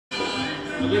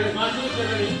quieres más? Sí, pero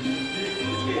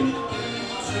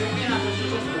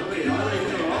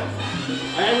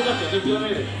hay un gato, te quiero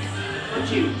ver.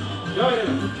 Yo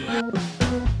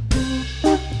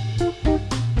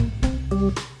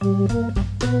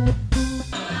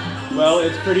Well,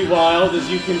 it's pretty wild, as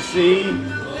you can see.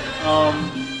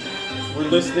 We're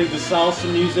listening to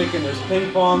salsa music, and there's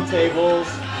ping pong tables.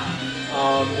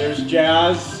 There's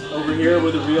jazz over here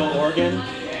with a real organ.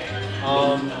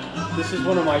 This is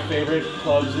one of my favorite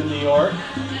clubs in New York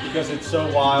because it's so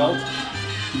wild.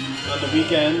 On the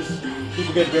weekends,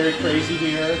 people get very crazy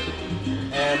here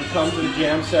and come to the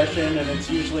jam session, and it's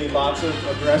usually lots of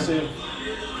aggressive,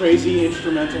 crazy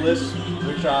instrumentalists,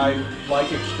 which I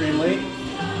like extremely.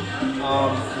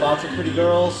 Lots of pretty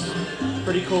girls,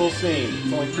 pretty cool scene.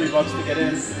 It's only $3 to get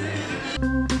in.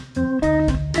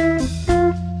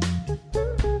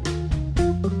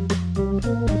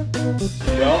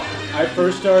 Well, I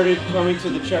first started coming to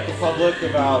the Czech Republic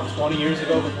about 20 years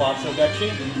ago with lots of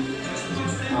Vecchi.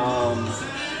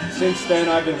 Since then,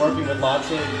 I've been working with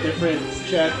lots of different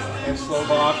Czech and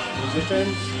Slovak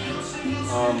musicians.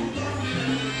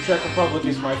 Czech Republic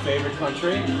is my favorite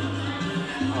country.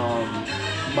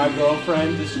 My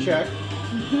girlfriend is Czech,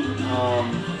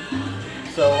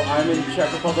 so I'm in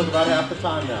Czech Republic about half the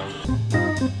time now.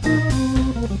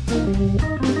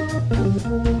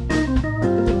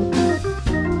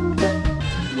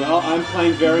 Well, I'm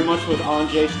playing very much with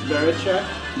JAZZFESTBRNO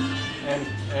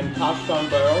and Kashtan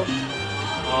Baroš.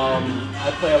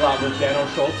 I play a lot with Dano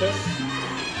Šoltes.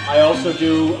 I also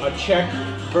do a Czech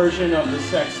version of the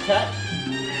sextet,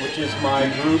 which is my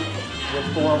group with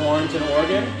 4 horns and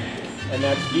organ. And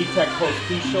that's Vitek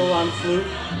Pospíšil on flute,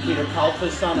 Peter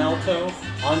Kalfas on alto,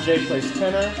 Andrzej plays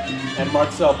tenor, and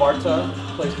Marcel Barta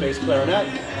plays bass clarinet.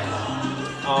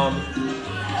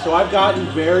 So I've gotten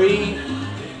very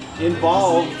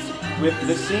involved with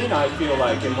the scene, I feel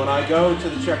like, and when I go to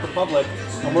the Czech Republic,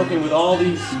 I'm working with all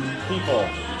these people,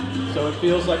 so it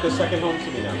feels like a second home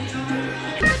to me now.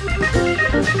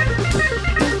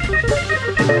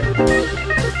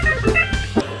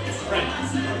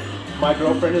 My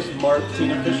girlfriend is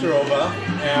Martina Fischerova,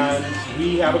 and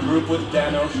we have a group with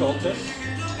Dano Šoltes.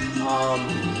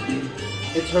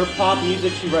 It's her pop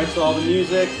music. She writes all the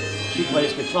music. She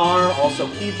plays guitar, also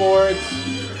keyboards.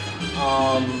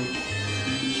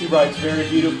 She writes very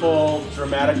beautiful,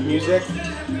 dramatic music.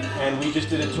 And we just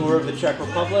did a tour of the Czech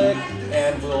Republic,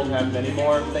 and we'll have many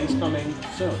more things coming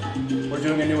soon. We're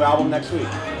doing a new album next week.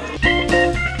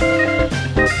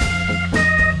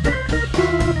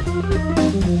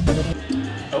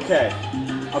 Okay,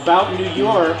 about New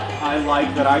York, I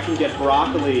like that I can get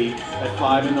broccoli at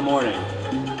 5 in the morning.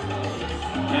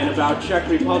 And about Czech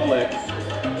Republic,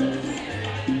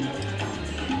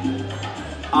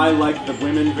 I like the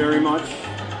women very much.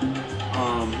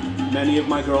 Many of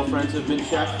my girlfriends have been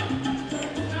Czech.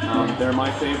 They're my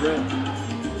favorite.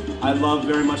 I love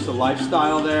very much the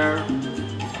lifestyle there.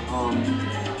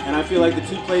 And I feel like the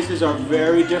two places are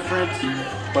very different,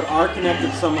 but are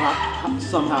connected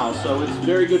somehow. So it's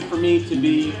very good for me to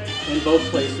be in both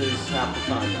places half the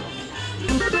time now.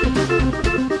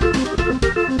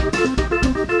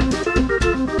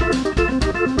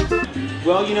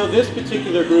 Well, you know, this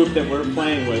particular group that we're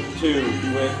playing with too,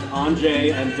 with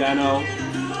Andrzej and Dano,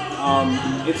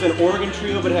 it's an organ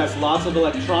trio, but it has lots of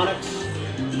electronics.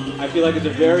 I feel like it's a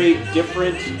very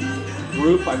different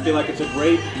group. I feel like it's a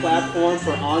great platform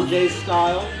for Andrzej's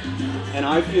style, and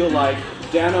I feel like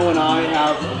Dano and I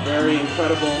have a very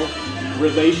incredible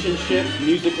relationship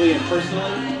musically and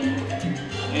personally,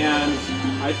 and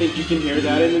I think you can hear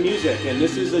that in the music. And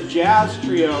this is a jazz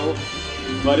trio,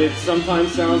 but it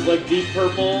sometimes sounds like Deep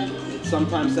Purple, it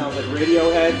sometimes sounds like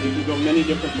Radiohead. You can go many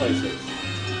different places.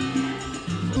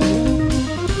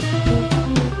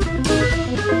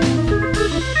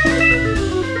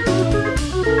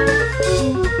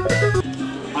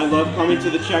 I love coming to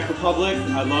the Czech Republic.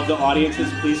 I love the audiences.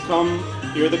 Please come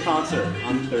hear the concert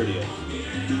on the 30th.